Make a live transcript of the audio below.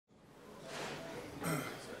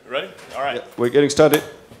Ready? All right. Yeah, we're getting started.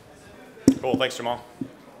 Cool. Thanks, Jamal.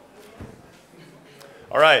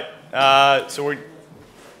 All right. So we're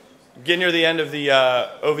getting near the end of the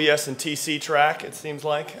OVS and TC track, it seems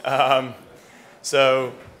like.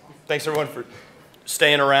 So thanks, everyone, for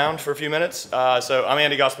staying around for a few minutes. So I'm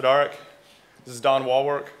Andy Gospodarek. This is Don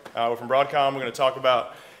Wallwork. We're from Broadcom. We're going to talk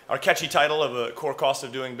about our catchy title of the core cost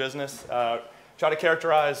of doing business. Try to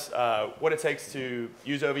characterize what it takes to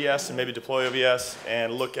use OVS and maybe deploy OVS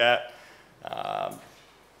and look at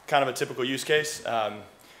kind of a typical use case.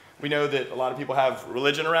 We know that a lot of people have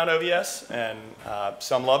religion around OVS, and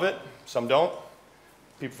some love it, some don't.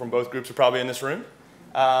 People from both groups are probably in this room.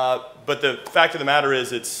 But the fact of the matter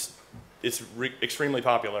is it's extremely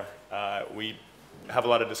popular. We have a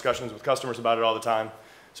lot of discussions with customers about it all the time,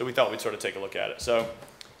 so we thought we'd sort of take a look at it. So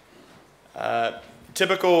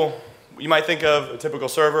you might think of a typical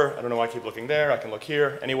server. I don't know why I keep looking there. I can look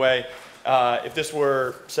here. Anyway, if this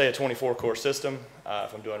were, say, a 24-core system,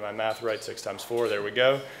 if I'm doing my math right, 6 times 4, there we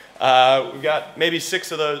go. We've got maybe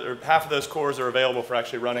 6 of those, or half of those cores are available for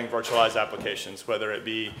actually running virtualized applications, whether it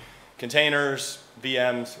be containers,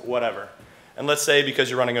 VMs, whatever. And let's say because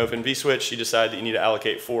you're running Open vSwitch, you decide that you need to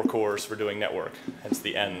allocate 4 cores for doing network, hence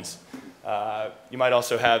the Ns. You might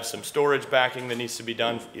also have some storage backing that needs to be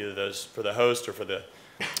done, either those for the host or for the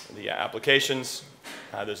applications.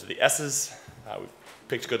 Those are the S's. We've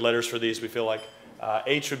picked good letters for these, we feel like.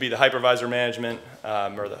 H would be the hypervisor management,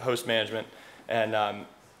 or the host management. And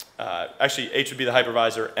actually, H would be the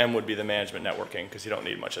hypervisor, M would be the management networking, because you don't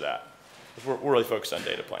need much of that. We're really focused on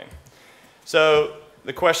data plane. So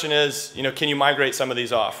the question is, can you migrate some of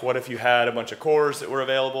these off? What if you had a bunch of cores that were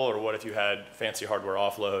available, or what if you had fancy hardware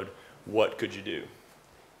offload? What could you do?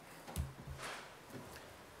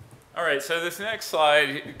 All right, so this next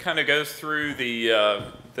slide kind of goes through the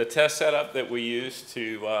test setup that we use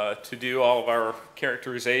to do all of our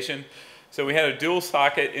characterization. So we had a dual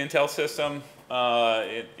socket Intel system.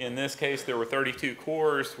 In this case, there were 32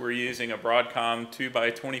 cores. We're using a Broadcom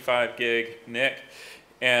 2x25 gig NIC.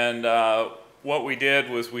 And what we did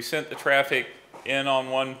was we sent the traffic in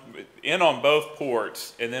on both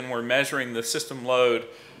ports, and then we're measuring the system load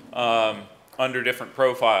under different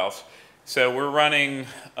profiles. So we're running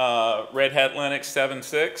Red Hat Linux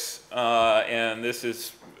 7.6, and this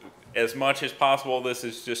is, as much as possible, this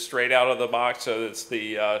is just straight out of the box. So it's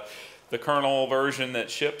the kernel version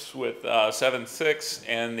that ships with 7.6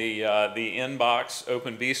 and the in-box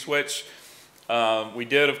Open vSwitch. We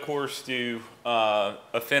did, of course, do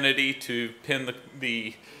affinity to pin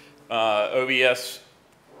the OVS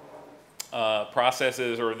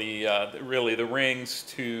processes, or really the rings,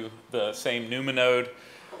 to the same NUMA node,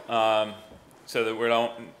 so that we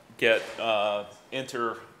don't get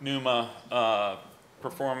inter-NUMA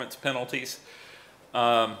performance penalties.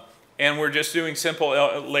 And we're just doing simple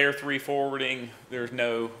layer 3 forwarding. There's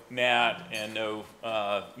no NAT and no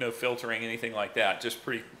filtering, anything like that. Just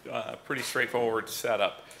pretty straightforward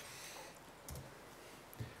setup.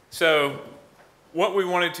 So what we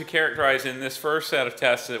wanted to characterize in this first set of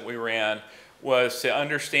tests that we ran was to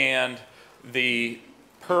understand the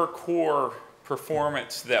per core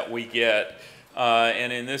performance that we get.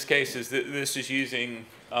 And in this case, this is using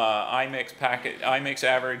IMIX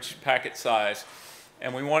average packet size.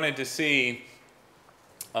 And we wanted to see,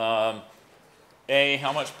 how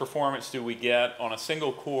much performance do we get on a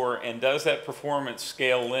single core, and does that performance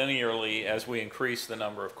scale linearly as we increase the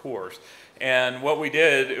number of cores? And what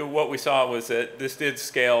we saw was that this did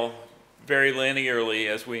scale very linearly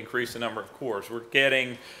as we increase the number of cores. We're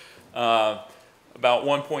getting about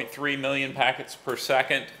 1.3 million packets per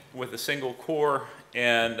second with a single core,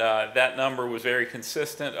 and that number was very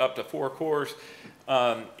consistent up to 4 cores.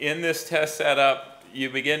 In this test setup, you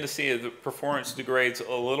begin to see the performance degrades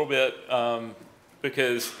a little bit,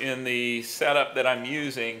 because in the setup that I'm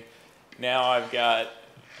using, now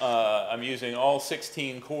I'm using all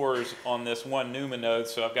 16 cores on this one NUMA node,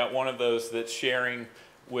 so I've got one of those that's sharing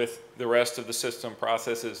with the rest of the system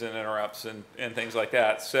processes and interrupts and things like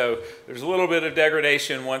that. So there's a little bit of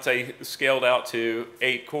degradation once I scaled out to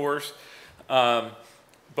 8 cores, but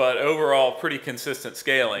overall pretty consistent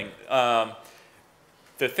scaling.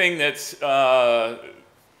 The thing that's not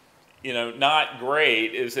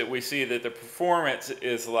great is that we see that the performance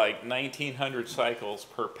is like 1,900 cycles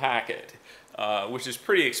per packet, which is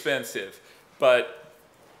pretty expensive. But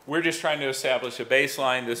we're just trying to establish a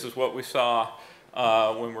baseline. This is what we saw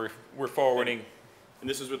when we're forwarding. And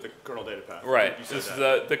this is with the kernel data path. Right. This is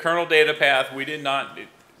the kernel data path. We did not.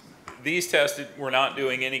 These tested. We're not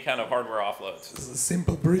doing any kind of hardware offloads. This is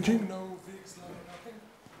simple bridging, no VxLAN, nothing.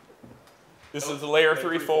 This is the layer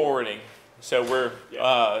 3 forwarding. So we're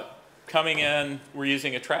coming in, we're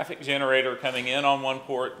using a traffic generator coming in on one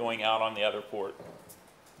port, going out on the other port.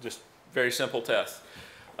 Just very simple test.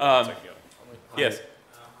 Yes?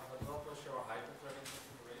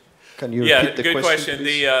 Can you Yeah, repeat the good question.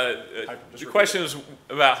 please? The question was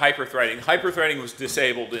about hyperthreading. Hyperthreading was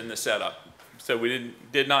disabled in the setup. So we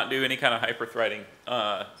did not do any kind of hyperthreading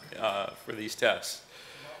for these tests.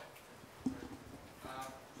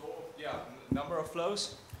 Yeah, number of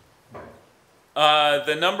flows?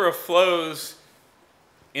 The number of flows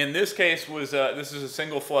in this case was, this is a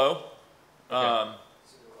single flow. Okay.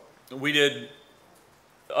 We did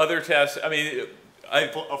other tests. I mean,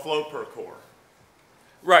 A flow per core.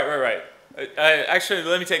 Right. Actually,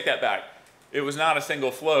 let me take that back. It was not a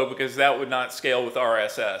single flow because that would not scale with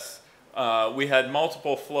RSS. We had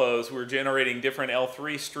multiple flows. We're generating different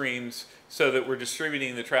L3 streams so that we're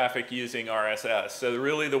distributing the traffic using RSS. So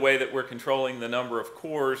really the way that we're controlling the number of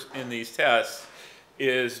cores in these tests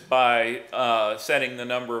is by setting the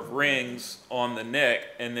number of rings on the NIC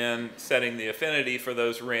and then setting the affinity for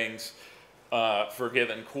those rings for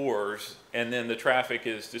given cores, and then the traffic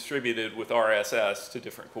is distributed with RSS to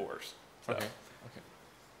different cores. So,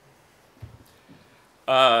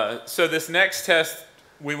 so this next test,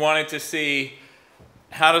 we wanted to see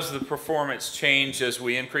how does the performance change as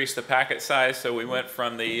we increase the packet size. So we went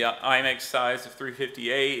from the IMX size of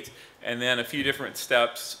 358 and then a few different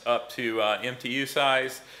steps up to MTU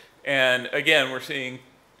size. And again, we're seeing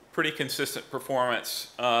pretty consistent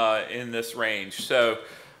performance in this range. So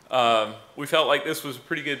we felt like this was a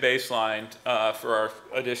pretty good baseline for our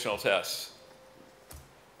additional tests.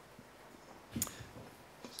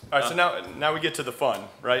 All right, so now we get to the fun,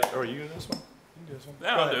 right? Or are you doing this one? You can do this one. No,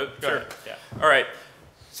 Go I'll ahead. do it. Go Sure. ahead. Yeah. All right.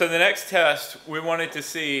 So the next test, we wanted to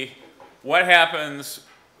see what happens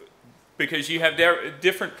because you have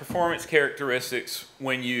different performance characteristics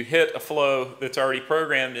when you hit a flow that's already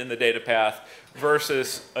programmed in the data path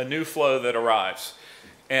versus a new flow that arrives.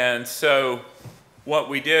 And so what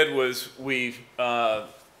we did was we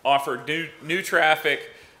offered new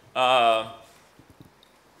traffic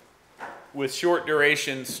with short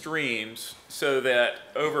duration streams so that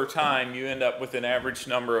over time you end up with an average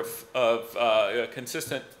number of a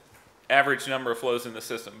consistent average number of flows in the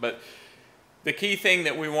system. But the key thing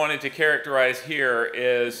that we wanted to characterize here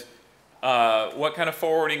is what kind of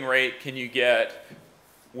forwarding rate can you get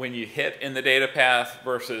when you hit in the data path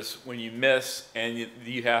versus when you miss and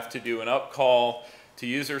you have to do an up call to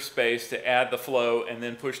user space to add the flow and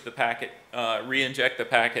then push the packet, re-inject the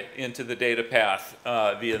packet into the data path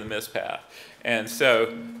via the miss path. And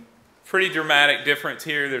so pretty dramatic difference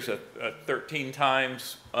here. There's a 13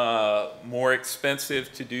 times more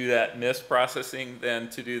expensive to do that miss processing than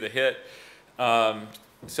to do the hit.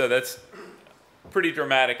 So that's pretty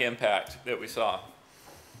dramatic impact that we saw.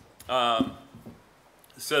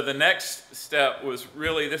 So the next step was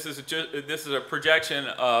really, this is a projection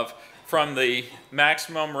of from the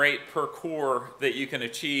maximum rate per core that you can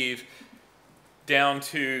achieve down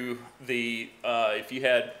to the, if you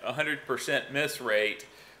had 100% miss rate,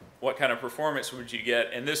 what kind of performance would you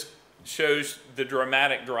get? And this shows the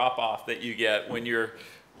dramatic drop-off that you get when you're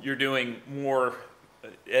doing more,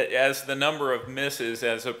 as the number of misses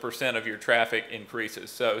as a percent of your traffic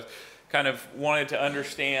increases. So kind of wanted to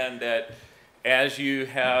understand that as you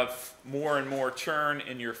have more and more churn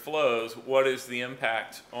in your flows, what is the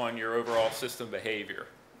impact on your overall system behavior?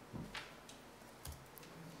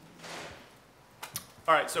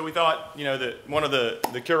 All right, so we thought, you know, that one of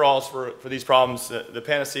the cure-alls for these problems, the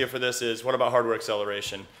panacea for this is, what about hardware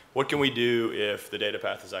acceleration? What can we do if the data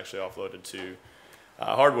path is actually offloaded to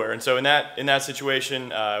hardware? And so in that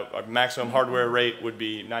situation, our maximum hardware rate would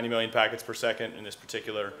be 90 million packets per second in this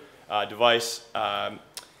particular device.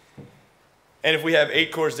 And if we have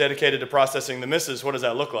 8 cores dedicated to processing the misses, what does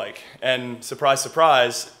that look like? And surprise,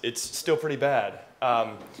 surprise, it's still pretty bad.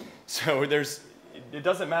 So it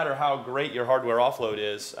doesn't matter how great your hardware offload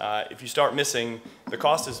is. If you start missing, the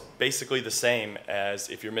cost is basically the same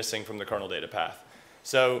as if you're missing from the kernel data path.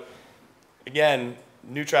 So again,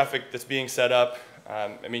 new traffic that's being set up,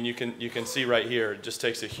 I mean, you can see right here, it just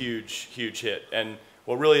takes a huge, huge hit. And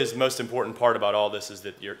what really is the most important part about all this is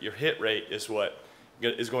that your hit rate is what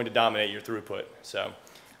is going to dominate your throughput. So,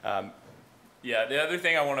 yeah, the other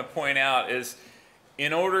thing I want to point out is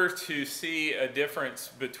in order to see a difference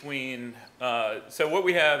between, so what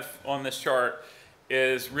we have on this chart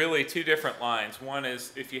is really 2 different lines. One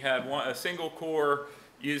is if you had a single core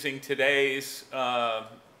using today's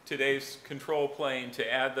control plane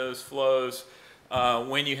to add those flows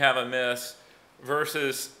when you have a miss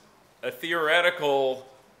versus a theoretical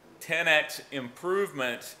 10x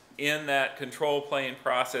improvement in that control plane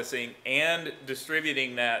processing and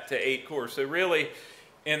distributing that to 8 cores. So really,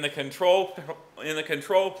 in the control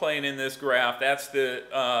plane in this graph, that's the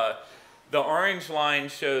orange line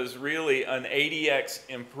shows really an 80x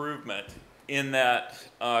improvement in that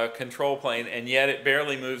control plane, and yet it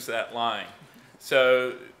barely moves that line.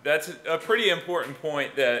 So that's a pretty important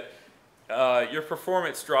point, that your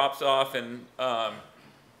performance drops off, and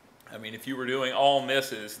I mean, if you were doing all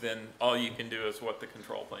misses, then all you can do is what the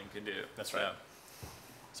control plane can do. That's right.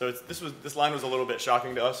 So this line was a little bit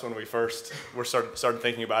shocking to us when we first started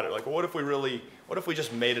thinking about it. Like, well, what if we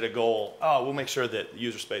just made it a goal? Oh, we'll make sure that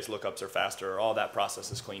user space lookups are faster, or all that process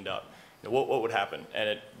is cleaned up. You know, what would happen? And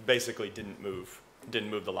it basically didn't move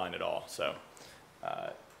the line at all. So,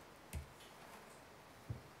 all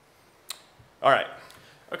right.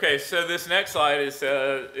 Okay, so this next slide is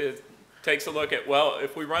takes a look at, well,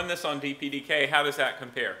 if we run this on DPDK, how does that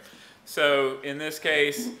compare? So in this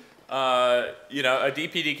case, you know, a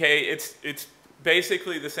DPDK, it's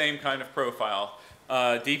basically the same kind of profile.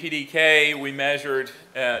 DPDK we measured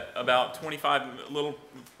at about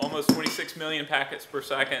almost 26 million packets per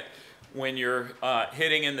second when you're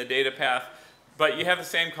hitting in the data path, but you have the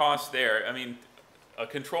same cost there. I mean, a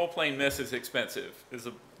control plane miss is expensive, is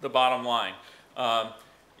the bottom line.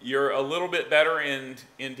 You're a little bit better in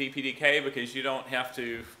DPDK because you don't have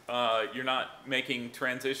to, you're not making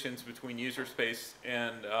transitions between user space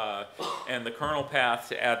and the kernel path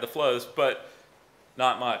to add the flows, but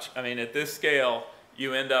not much. I mean, at this scale,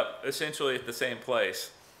 you end up essentially at the same place.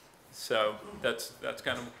 So that's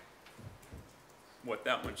kind of what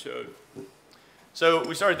that one showed. So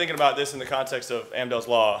we started thinking about this in the context of Amdahl's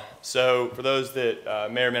law. So for those that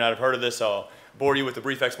may or may not have heard of this, I'll bore you with a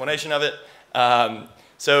brief explanation of it.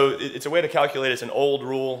 So it's a way to calculate, it's an old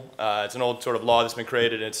rule, it's an old sort of law that's been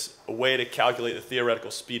created, and it's a way to calculate the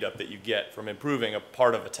theoretical speed up that you get from improving a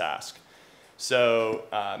part of a task. So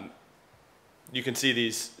you can see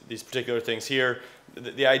these particular things here.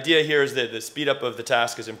 The idea here is that the speed up of the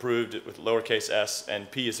task is improved with lowercase s,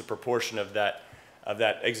 and p is a proportion of that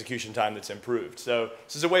execution time that's improved. So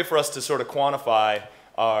this is a way for us to sort of quantify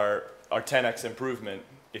our 10x improvement,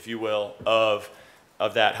 if you will, of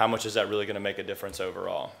that. How much is that really going to make a difference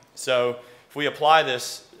overall? So if we apply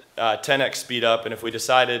this 10x speed up, and if we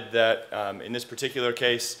decided that in this particular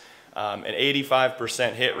case, an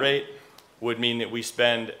 85% hit rate would mean that we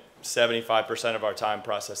spend 75% of our time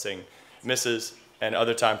processing misses and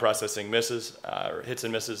other time processing misses, or hits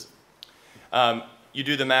and misses. You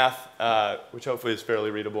do the math, which hopefully is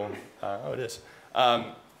fairly readable. Oh, it is.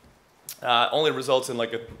 Only results in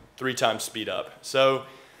like a 3 times speed up. So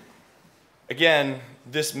again,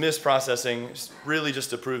 this misprocessing is really just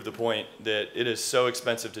to prove the point that it is so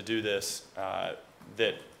expensive to do this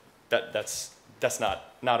that's not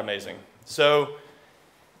amazing. So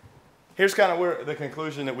here's kind of where the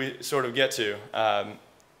conclusion that we sort of get to.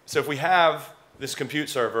 So if we have this compute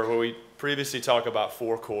server where we previously talked about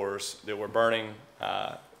 4 cores that we're burning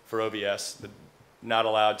for OVS, that not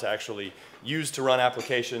allowed to actually use to run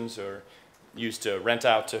applications or use to rent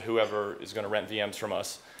out to whoever is going to rent VMs from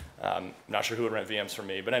us. Not sure who would rent VMs from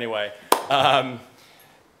me, but anyway,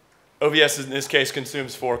 OVS in this case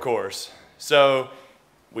consumes 4 cores. So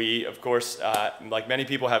we, of course, like many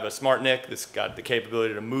people, have a smart NIC that's got the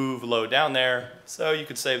capability to move load down there. So you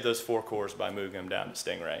could save those 4 cores by moving them down to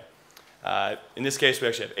Stingray. In this case, we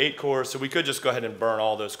actually have 8 cores, so we could just go ahead and burn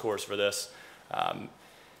all those cores for this.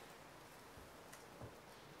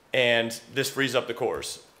 And this frees up the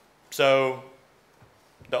cores. So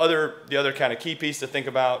the other kind of key piece to think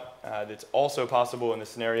about that's also possible in this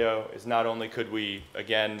scenario is not only could we,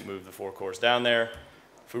 again, move the 4 cores down there,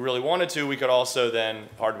 if we really wanted to, we could also then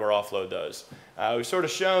hardware offload those. We've sort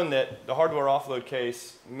of shown that the hardware offload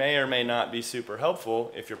case may or may not be super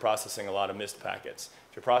helpful if you're processing a lot of missed packets.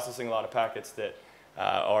 If you're processing a lot of packets that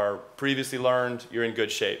are previously learned, you're in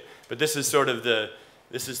good shape. But this is sort of the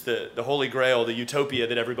holy grail, the utopia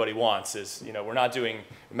that everybody wants is, you know, we're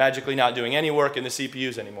magically not doing any work in the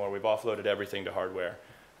CPUs anymore. We've offloaded everything to hardware.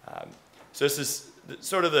 So this is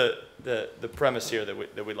sort of the premise here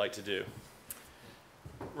that we'd like to do.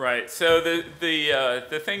 Right. So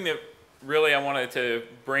the thing that really I wanted to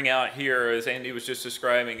bring out here, as Andy was just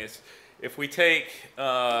describing, is if we take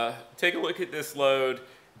a look at this load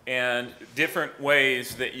and different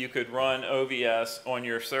ways that you could run OVS on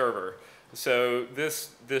your server. So this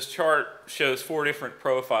chart shows 4 different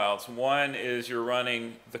profiles. One is you're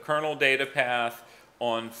running the kernel data path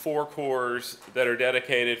on 4 cores that are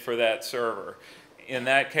dedicated for that server. In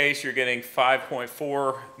that case, you're getting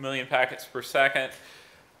 5.4 million packets per second.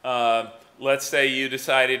 Let's say you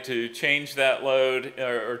decided to change that load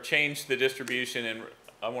or change the distribution and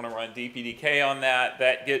want to run DPDK on that.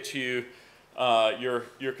 That gets you,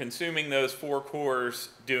 you're consuming those 4 cores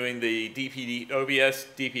doing the OVS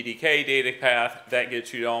DPDK data path. That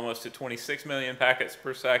gets you almost to 26 million packets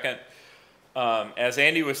per second. As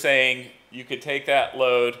Andy was saying, you could take that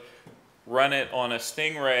load, run it on a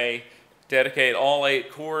Stingray, dedicate all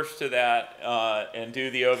 8 cores to that, and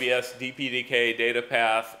do the OVS DPDK data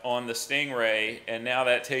path on the Stingray, and now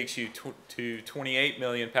that takes you to 28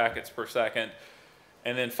 million packets per second.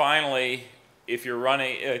 And then finally, if you're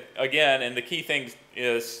running, again, and the key thing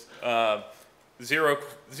is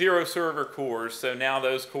zero server cores, so now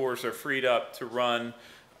those cores are freed up to run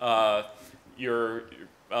your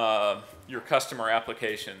customer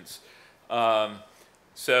applications. In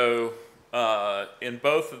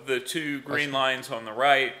both of the 2 green lines on the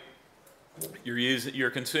right, you're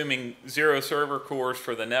consuming 0 server cores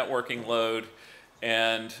for the networking load,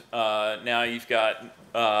 and now you've got,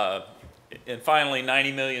 and finally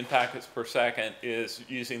 90 million packets per second is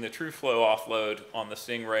using the TrueFlow offload on the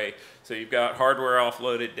Stingray. So you've got hardware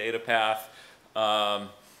offloaded data path,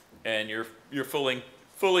 and you're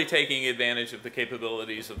fully taking advantage of the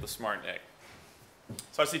capabilities of the SmartNIC.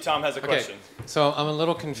 So I see Tom has a question. So I'm a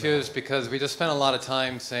little confused because we just spent a lot of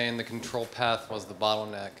time saying the control path was the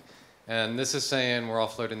bottleneck. And this is saying we're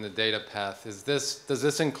offloading the data path. Does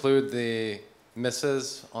this include the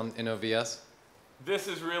misses in OVS? This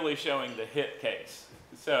is really showing the hit case.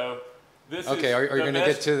 So this is are you going to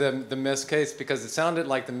get to the miss case? Because it sounded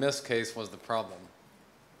like the miss case was the problem,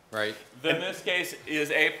 right? The miss case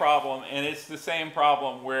is a problem, and it's the same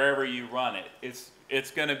problem wherever you run it.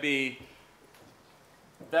 It's going to be,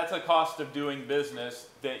 that's a cost of doing business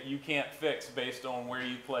that you can't fix based on where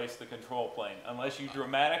you place the control plane, unless you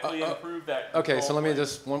dramatically improve that control Okay, so let me plane.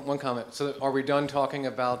 just, one comment. So are we done talking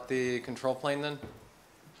about the control plane then?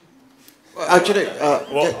 Actually,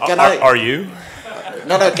 can Are you?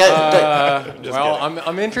 No, Well,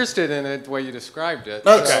 I'm interested in it, the way you described it.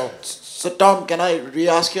 no. So, So Tom, can I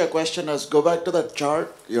re-ask you a question? Go back to that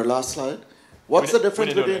chart, your last slide. What's the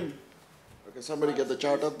difference between? Okay, somebody get the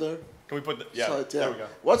chart up there. Can we put the, yeah, Slides, there we go.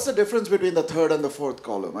 What's the difference between the 3rd and the 4th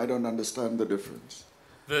column? I don't understand the difference.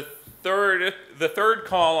 The third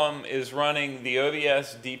column is running the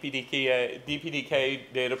OVS DPDK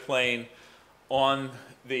data plane on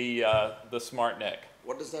the SmartNIC.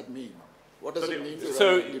 What does that mean? What does it mean to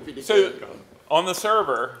So, run DPDK? so on the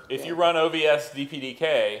server, if you run OVS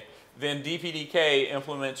DPDK, then DPDK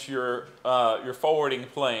implements your forwarding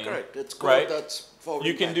plane. Correct. It's code right? that's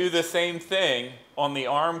forwarding. You can do the same thing on the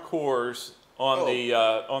ARM cores on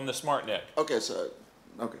the SmartNIC. Okay,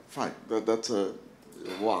 fine. That's a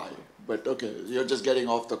why. But okay, you're just getting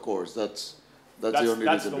off the course. That's the only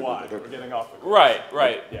That's reason. the to do why. that. We're getting off the course.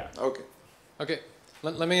 Right. Yeah. Okay. okay,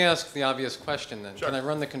 let me ask the obvious question then. Sure. Can I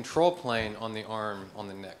run the control plane on the ARM on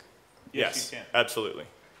the NIC? Yes, you can. absolutely.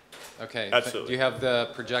 Okay. Absolutely. Do you have the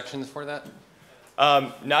projections for that?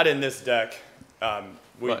 Not in this deck.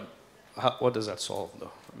 But what does that solve,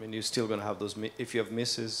 though? I mean, you're still going to have those, if you have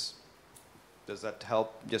misses, does that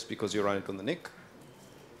help just because you run it on the NIC?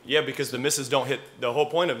 Yeah, because the misses don't hit the whole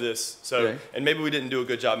point of this. So, Right. and maybe we didn't do a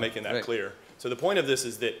good job making that Right. clear. So the point of this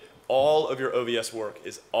is that all of your OVS work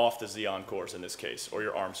is off the Xeon cores in this case, or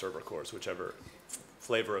your ARM server cores, whichever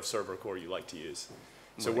flavor of server core you like to use.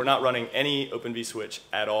 So we're not running any Open vSwitch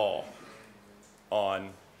at all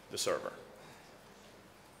on the server.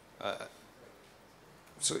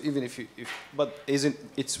 So even but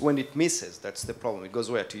it's when it misses, that's the problem. It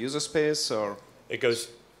goes where? To user space or? It goes,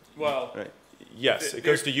 Well, Right. yes, it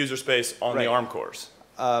goes to user space on the Right. ARM cores.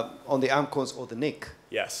 On the ARM cores or the NIC?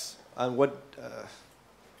 Yes. And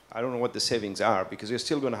I don't know what the savings are because you're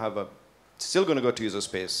still going to have still going to go to user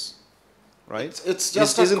space, right? It's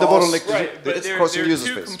just a isn't the cost. bottleneck Right, but it's there crossing are user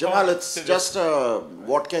two space? Jamal, components it's to this. just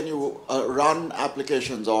what can you run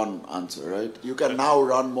applications on answer, right? You can now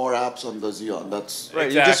run more apps on the Xeon. That's Right.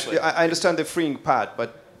 Exactly. I understand the freeing part, but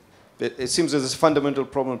it seems there's a fundamental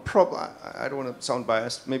problem. I don't want to sound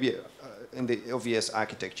biased. Maybe in the OVS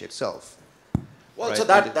architecture itself. well. Right. So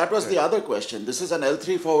that was the other question. This is an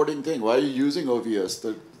L3 forwarding thing. Why are you using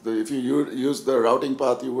OVS? If you use the routing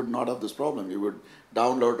path, you would not have this problem. You would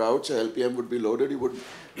download routes, your LPM would be loaded.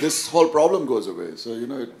 This whole problem goes away. So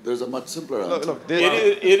there's a much simpler answer. Look,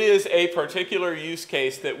 it is a particular use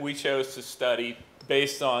case that we chose to study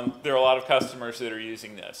based on, there are a lot of customers that are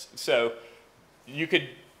using this. So you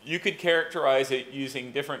could characterize it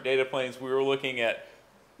using different data planes. We were looking at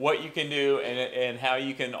what you can do and how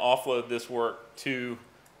you can offload this work to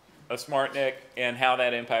a SmartNIC and how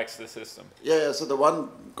that impacts the system. Yeah, so the one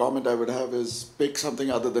comment I would have is pick something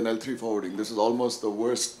other than L3 forwarding. This is almost the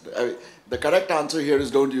worst. The correct answer here is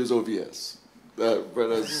don't use OVS.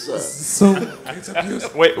 Whereas So it's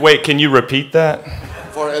abuse. Wait, can you repeat that?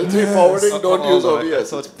 for L3 Yes. forwarding, don't use Although I OVS.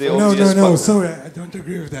 thought the No, OVS no. button- Sorry, I don't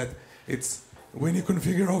agree with that. It's when you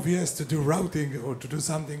configure OVS to do routing or to do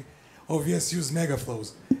something, OVS use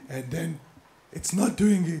megaflows, and then it's not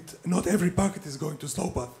doing it. Not every packet is going to slow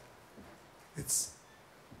path. It's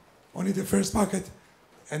only the first packet,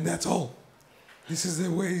 and that's all. This is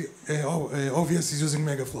the way OVS is using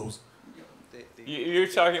megaflows. You're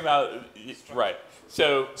talking about, right.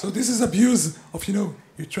 So So this is abuse of,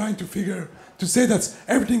 you're trying to say that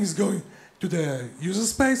everything is going to the user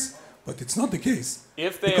space, but it's not the case.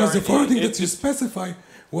 if they Because are, the forwarding if that you specify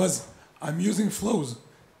was, I'm using flows.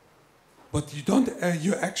 But you don't,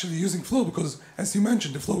 you're actually using flow because, as you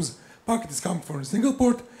mentioned, the flows packet is coming from a single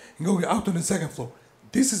port and going out on the second flow.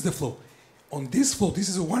 This is the flow. On this flow, this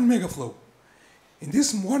is a 1 mega flow. In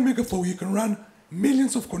this 1 mega flow, you can run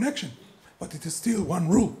millions of connections, but it is still one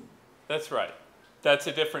rule. That's right. That's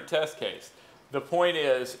a different test case. The point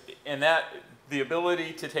is, the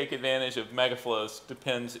ability to take advantage of megaflows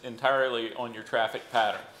depends entirely on your traffic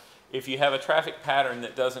pattern. If you have a traffic pattern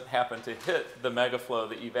that doesn't happen to hit the megaflow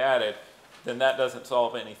that you've added, then that doesn't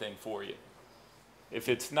solve anything for you. If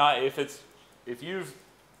you've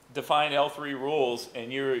defined L3 rules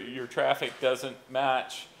and your traffic doesn't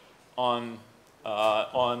match on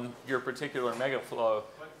your particular megaflow,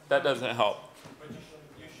 that doesn't help. But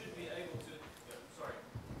you should be able to. Sorry.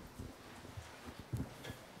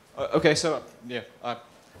 Okay, so yeah,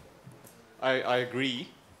 I agree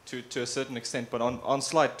to a certain extent, but on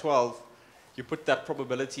slide 12, you put that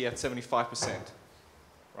probability at 75%,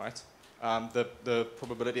 right? The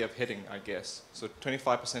probability of hitting, I guess. So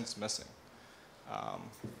 25% is missing.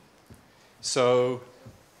 So,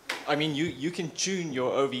 I mean, you can tune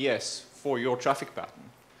your OVS for your traffic pattern,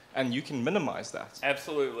 and you can minimize that.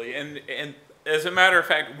 Absolutely, and as a matter of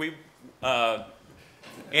fact,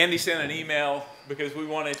 Andy sent an email because we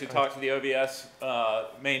wanted to talk to the OVS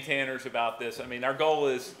maintainers about this. I mean, our goal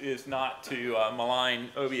is not to malign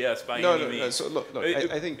OVS by any means. No. So look,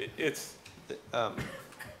 I think it's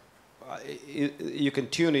you can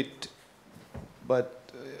tune it, but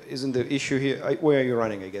isn't the issue here where are you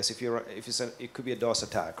running? I guess if it could be a DOS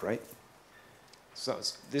attack, right? So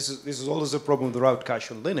this is always a problem with the route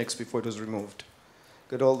cache on Linux before it was removed.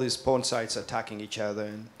 Got all these pawn sites attacking each other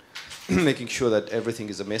and making sure that everything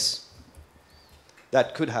is amiss.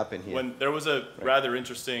 That could happen here. When there was a rather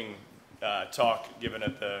interesting talk given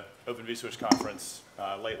at the Open vSwitch conference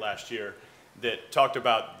late last year that talked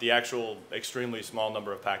about the actual extremely small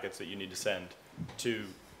number of packets that you need to send to.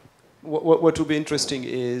 What will be interesting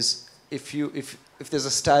is if there's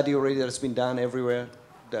a study already that's been done everywhere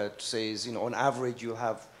that says, on average you'll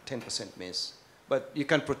have 10% miss, but you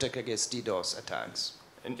can protect against DDoS attacks.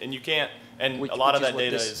 And you can't, and Which- a lot of which that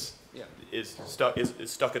is what data this- is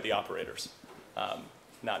stuck at the operators,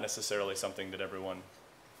 not necessarily something that everyone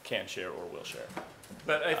can share or will share.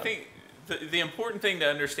 But I think the important thing to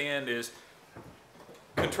understand is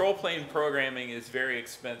control plane programming is very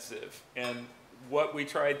expensive, and what we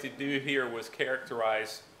tried to do here was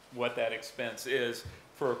characterize what that expense is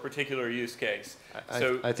for a particular use case.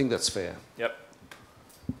 I think that's fair. Yep.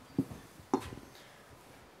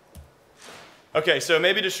 Okay, so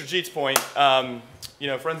maybe to Srijit's point,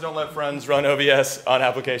 friends don't let friends run OVS on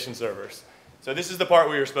application servers. So this is the part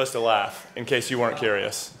where you're supposed to laugh, in case you weren't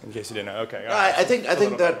curious, in case you didn't know. Okay. All right. I think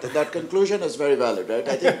that conclusion is very valid, right?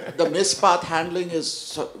 I think the mispath handling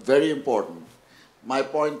is very important. My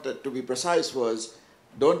point, to be precise, was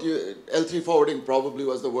L3 forwarding probably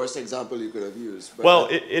was the worst example you could have used. But Well,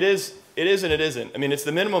 it is and it isn't. I mean, it's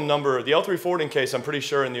the minimum number. The L3 forwarding case, I'm pretty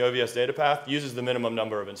sure in the OVS data path, uses the minimum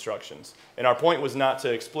number of instructions. And our point was not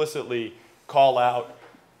to explicitly call out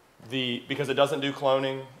because it doesn't do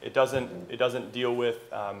cloning. It doesn't deal with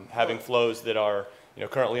having flows that are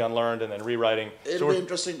currently unlearned and then rewriting. It'll be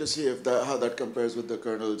interesting to see how that compares with the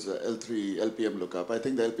kernel's L3 LPM lookup. I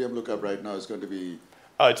think the LPM lookup right now is going to be...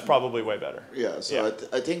 Oh, it's probably way better. Yeah, so Yeah.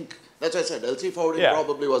 I think, that's why I said L3 forwarding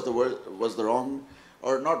probably was the wrong,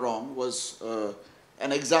 or not wrong, was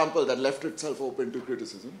an example that left itself open to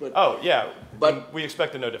criticism. But Oh, yeah, But- we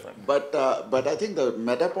expected no different. But I think the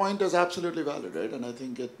meta point is absolutely valid, right? And I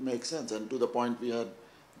think it makes sense. And to the point we had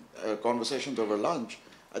conversations over lunch,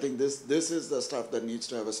 I think this is the stuff that needs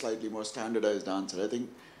to have a slightly more standardized answer. I think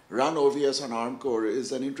run OVS on ARM core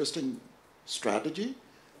is an interesting strategy.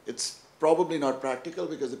 It's probably not practical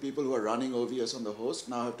because the people who are running OVS on the host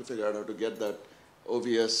now have to figure out how to get that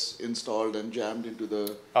OVS installed and jammed into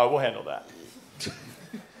the... We'll handle that.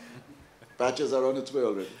 Patches are on its way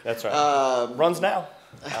already. That's right. Runs now.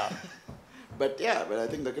 But I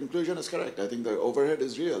think the conclusion is correct. I think the overhead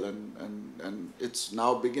is real, and it's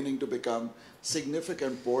now beginning to become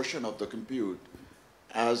significant portion of the compute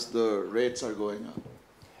as the rates are going up.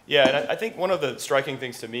 Yeah, and I think one of the striking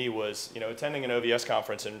things to me was, attending an OVS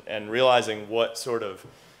conference and realizing what sort of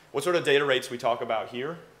data rates we talk about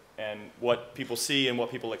here, and what people see and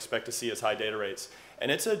what people expect to see as high data rates.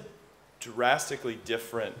 And it's a drastically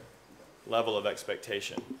different level of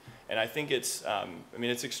expectation. And I think it's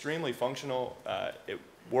extremely functional. It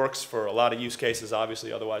works for a lot of use cases,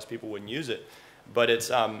 obviously, otherwise people wouldn't use it. But it's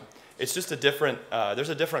just a different, there's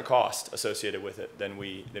a different cost associated with it than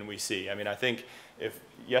we see. I mean, I think if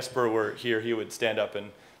Jesper were here, he would stand up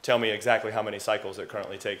and tell me exactly how many cycles it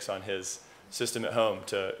currently takes on his system at home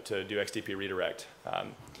to do XDP redirect.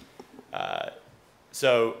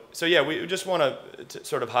 So yeah, we just want to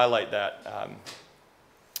sort of highlight that,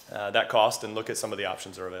 that cost and look at some of the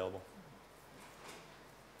options that are available.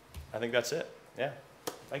 I think that's it. Yeah.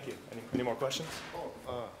 Thank you. Any more questions?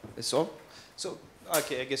 It's all? So,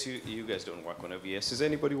 okay, I guess you guys don't work on OVS. Is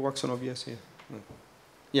anybody who works on OVS here? No.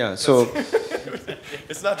 Yeah, so...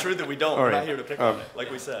 It's not true that we don't. We're not here to pick on it, like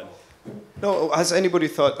we said. No, has anybody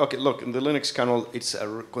thought, okay, look, in the Linux kernel, it's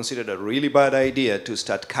considered a really bad idea to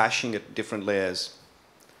start caching at different layers,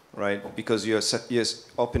 right? Because you're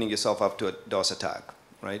opening yourself up to a DOS attack,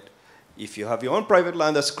 right? If you have your own private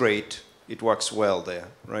LAN, that's great. It works well there,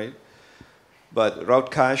 right? But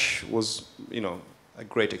route cache was, a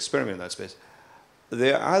great experiment in that space.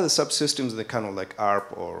 There are other subsystems in the kernel like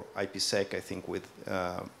ARP or IPsec, I think,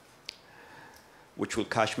 which will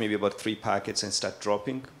cache maybe about 3 packets and start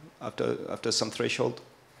dropping after some threshold.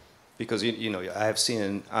 Because I have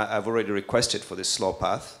seen, I've already requested for this slow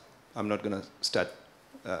path. I'm not going to start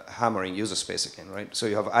hammering user space again, right? So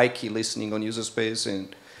you have iKey listening on user space,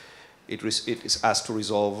 and it is asked to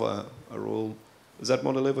resolve a rule. Has that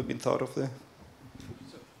model ever been thought of there?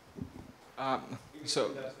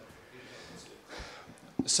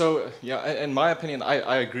 So yeah, in my opinion,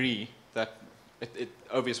 I agree that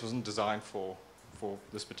OVS wasn't designed for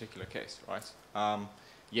this particular case, right?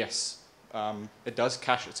 Yes, it does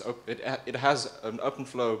cache. It has an open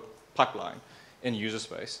flow pipeline in user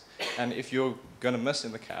space, and if you're going to miss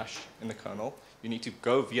in the cache in the kernel, you need to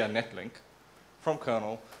go via netlink from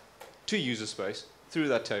kernel to user space through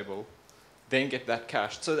that table, then get that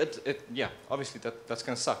cached. So yeah, obviously that's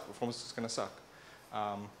going to suck. Performance is going to suck.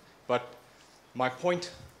 But my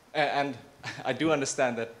point, and I do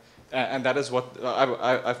understand that, and that is what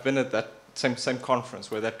I've been at that same conference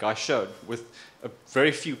where that guy showed with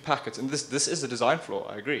very few packets, and this is a design flaw,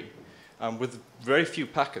 I agree. With very few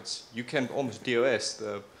packets, you can almost DOS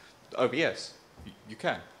the OVS. You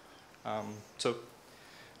can. So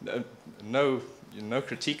no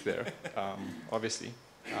critique there, obviously.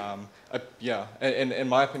 Yeah, in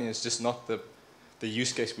my opinion, it's just not the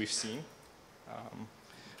use case we've seen.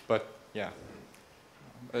 But yeah,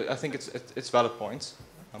 I think it's valid points.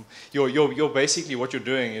 You're basically what you're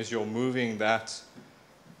doing is you're moving that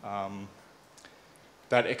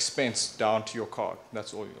that expense down to your card.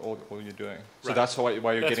 That's all you're doing. So right. That's why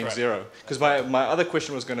you're getting right. 0. Because my other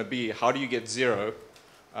question was going to be, how do you get zero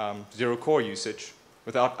core usage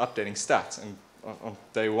without updating stats? And on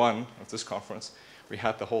day 1 of this conference, we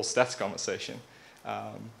had the whole stats conversation.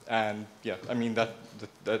 And yeah, I mean that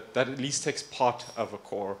at least takes part of a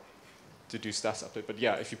core to do stats update. But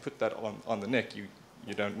yeah, if you put that on the NIC,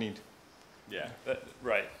 you don't need. Yeah,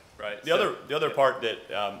 right. The other part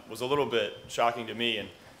that was a little bit shocking to me, and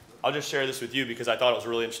I'll just share this with you because I thought it was a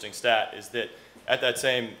really interesting stat, is that at that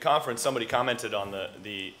same conference, somebody commented on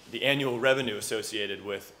the annual revenue associated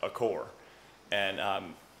with a core. And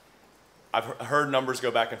I've heard numbers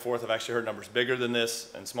go back and forth. I've actually heard numbers bigger than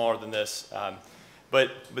this and smaller than this.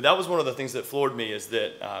 But that was one of the things that floored me, is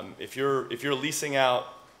that if you're leasing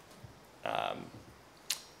out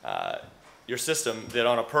your system, that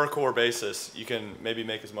on a per core basis, you can maybe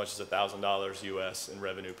make as much as $1,000 US in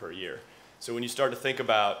revenue per year. So when you start to think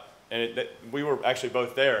about, and we were actually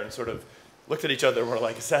both there and sort of looked at each other and were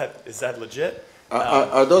like, is that legit?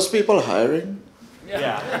 Are those people hiring?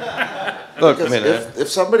 Yeah. Look, if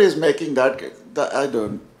somebody is making that, I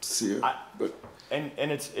don't see it.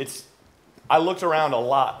 And it's I looked around a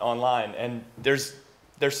lot online, and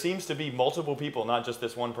there seems to be multiple people, not just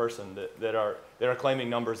this one person, that are claiming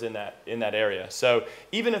numbers in that area. So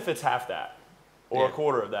even if it's half that or a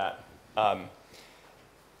quarter of that,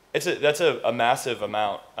 that's a massive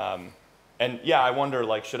amount. And yeah, I wonder,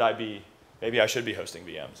 like, maybe I should be hosting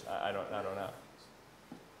VMs. I don't know.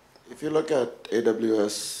 If you look at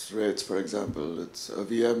AWS rates, for example, it's a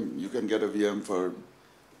VM. You can get a VM for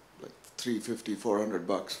like $350,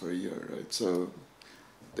 $400 for a year, right? So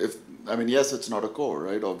I mean, yes, it's not a core,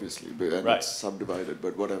 right? Obviously, and Right. it's subdivided,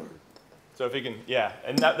 but whatever. So if you can, yeah,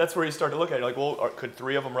 and that's where you start to look at it. You're like, well, could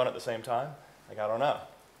 3 of them run at the same time? Like, I don't know.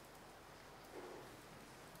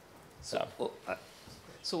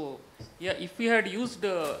 So, yeah, if we had used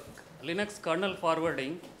Linux kernel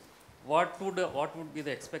forwarding, what would be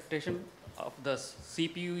the expectation of the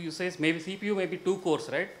CPU usage? Maybe CPU, maybe 2 cores,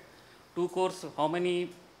 right? 2 cores, how many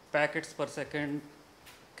packets per second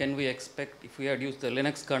can we expect if we had used the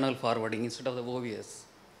Linux kernel forwarding instead of the OVS?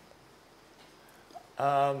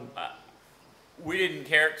 We didn't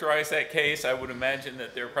characterize that case. I would imagine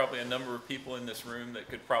that there are probably a number of people in this room that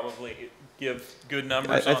could probably give good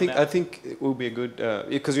numbers on that. I think it will be a good,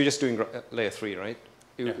 because you're just doing layer 3, right?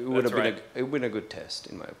 It would have been it would been a good test,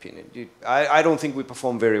 in my opinion. I don't think we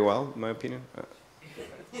performed very well, in my opinion.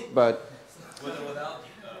 But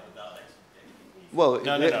well,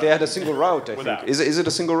 they had a single route, I think. Is it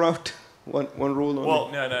a single route? One rule only? Well,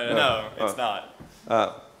 no, it's not.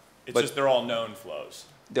 It's just they're all known flows.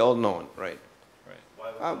 They're all known, right?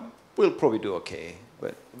 Right. We'll probably do okay,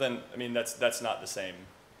 but then I mean that's not the same.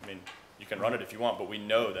 I mean, you can run it if you want, but we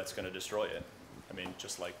know that's going to destroy it. I mean,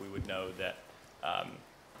 just like we would know that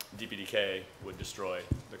DPDK would destroy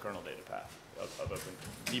the kernel data path of Open.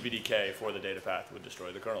 DPDK for the data path would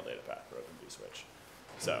destroy the kernel data path for Open vSwitch.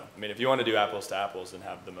 So, I mean, if you want to do apples to apples and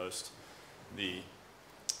have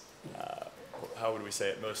how would we say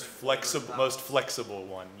it, most flexible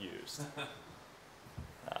one used.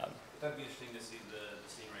 That'd be interesting to see the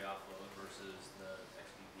scenery offload versus the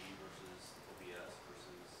XBP versus OBS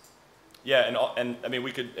versus. Yeah, and I mean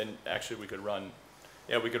we could run,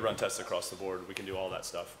 we could run tests across the board. We can do all that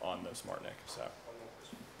stuff on the SmartNIC, so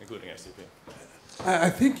including XCP. I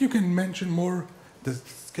think you can mention more.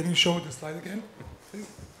 Can you show the slide again? Please?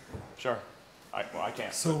 Sure. I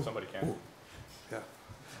can't. So somebody can. Yeah.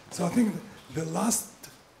 So I think the last,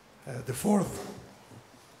 the fourth,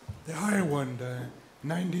 the higher one, the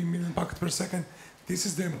 90 million packets per second, this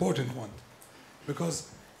is the important one, because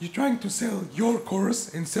you're trying to sell your cores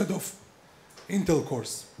instead of Intel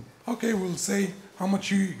cores. Okay, we'll say how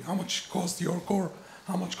much cost your core,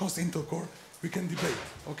 how much cost Intel core. We can debate.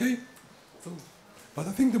 Okay. So, but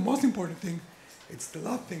I think the most important thing, it's the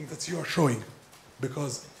last thing that you are showing,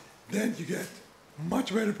 because then you get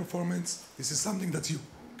much better performance. This is something that you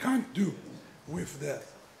can't do with the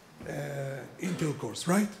Intel cores,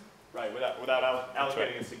 right? Right, without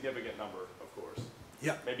allocating a significant number, of course.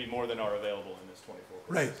 Yeah. Maybe more than are available in this 24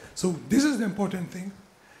 courses. Right. So this is the important thing,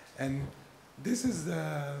 and this is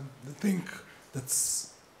the thing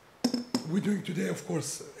that's we're doing today, of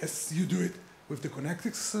course, as you do it with the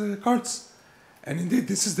Connectix cards. And indeed,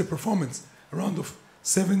 this is the performance, around of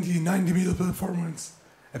 70, 90 million performance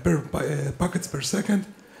per packets per second.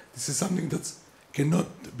 This is something that cannot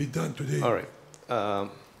be done today. all right.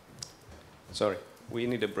 Sorry, we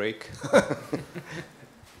need a break.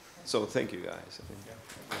 So thank you, guys.